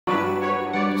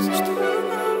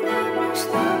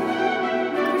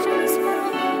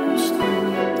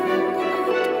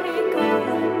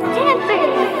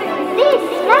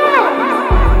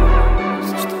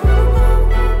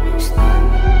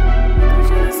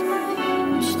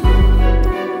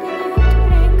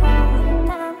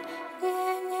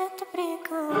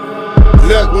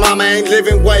Mama ain't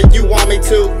living way you want me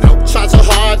to. Try so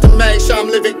hard to make sure I'm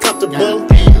living comfortable.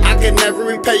 I can never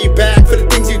repay you back for the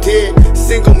things you did.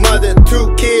 Single mother,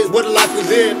 2 kids, what a life we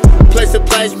live. Place to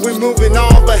place, we moving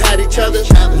on, but had each other.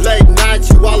 Late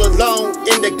nights, you all alone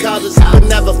in the covers, but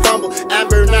never fumble.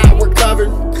 Amber and I were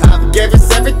covered. Gave us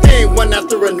everything, one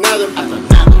after another.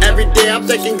 Every day I'm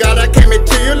thanking God I came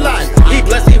into your life. He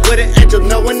blessed me with an angel,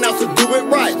 no one else will do it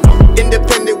right.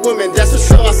 Independent woman, that's for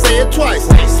sure, I say it twice.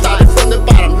 Started from the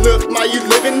bottom, look, ma, you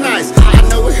living nice. I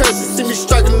know it hurts to see me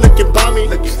struggling, looking bummy,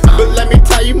 but let me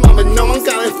tell you, mama, no one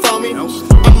got it for me.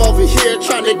 I'm over here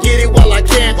trying to get it while I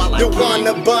can. The one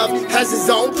above has his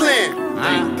own plan.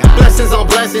 Blessings on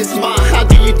blessings, ma, how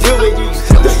do you do it?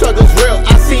 The struggle's real,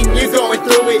 I seen you going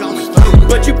through it,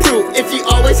 but you prove if you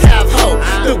always have hope,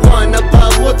 the one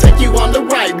above will take you on the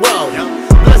right road.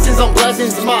 Blessings on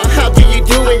blessings, ma, how do you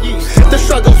do it? The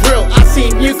struggle's real, I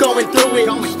seen you going through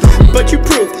it, but you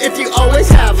prove if you always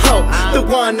have hope, the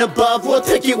one above will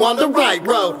take you on the right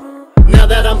road. Now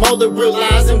that I'm older,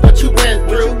 realizing what you went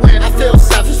through, I feel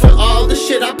selfish for all the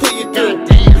shit I put you through.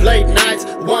 Late nights,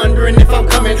 wondering if I'm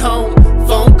coming home.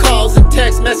 Phone calls and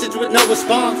text message with no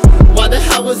response. Why the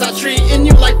hell was I treating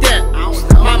you like that?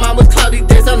 My mind was cloudy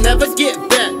days, I'll never get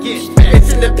back.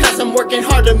 It's in the past, I'm working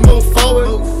hard to move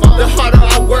forward. The harder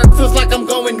I work, feels like I'm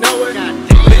going nowhere.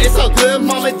 But it's all good,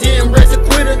 mama didn't raise a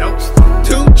quitter.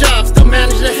 2 jobs, still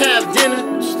manage to have dinner.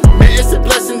 Man, it's a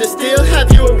blessing to still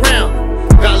have you around.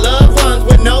 Got loved ones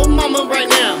with no mama right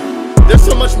now. There's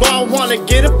so much more I wanna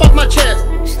get up off my chest.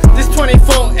 This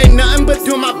 24 ain't nothing but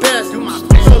doing my best.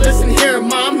 So listen here,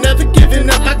 mom, never giving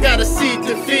up. I got a seed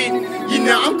to feed, you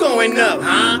know I'm going up,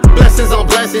 huh? Blessings on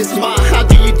blessings, ma, how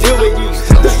do you do it?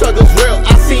 The struggle's real,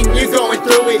 I seen you going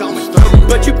through it,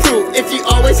 but you prove if you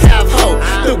always have hope,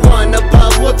 the one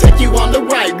above will take you on the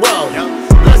right road.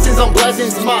 Blessings on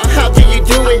blessings, ma, how do you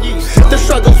do it? The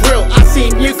struggle's real, I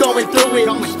seen you going through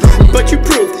it, but you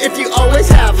prove if you always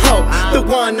have hope, the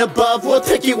one above will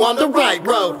take you on the right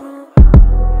road.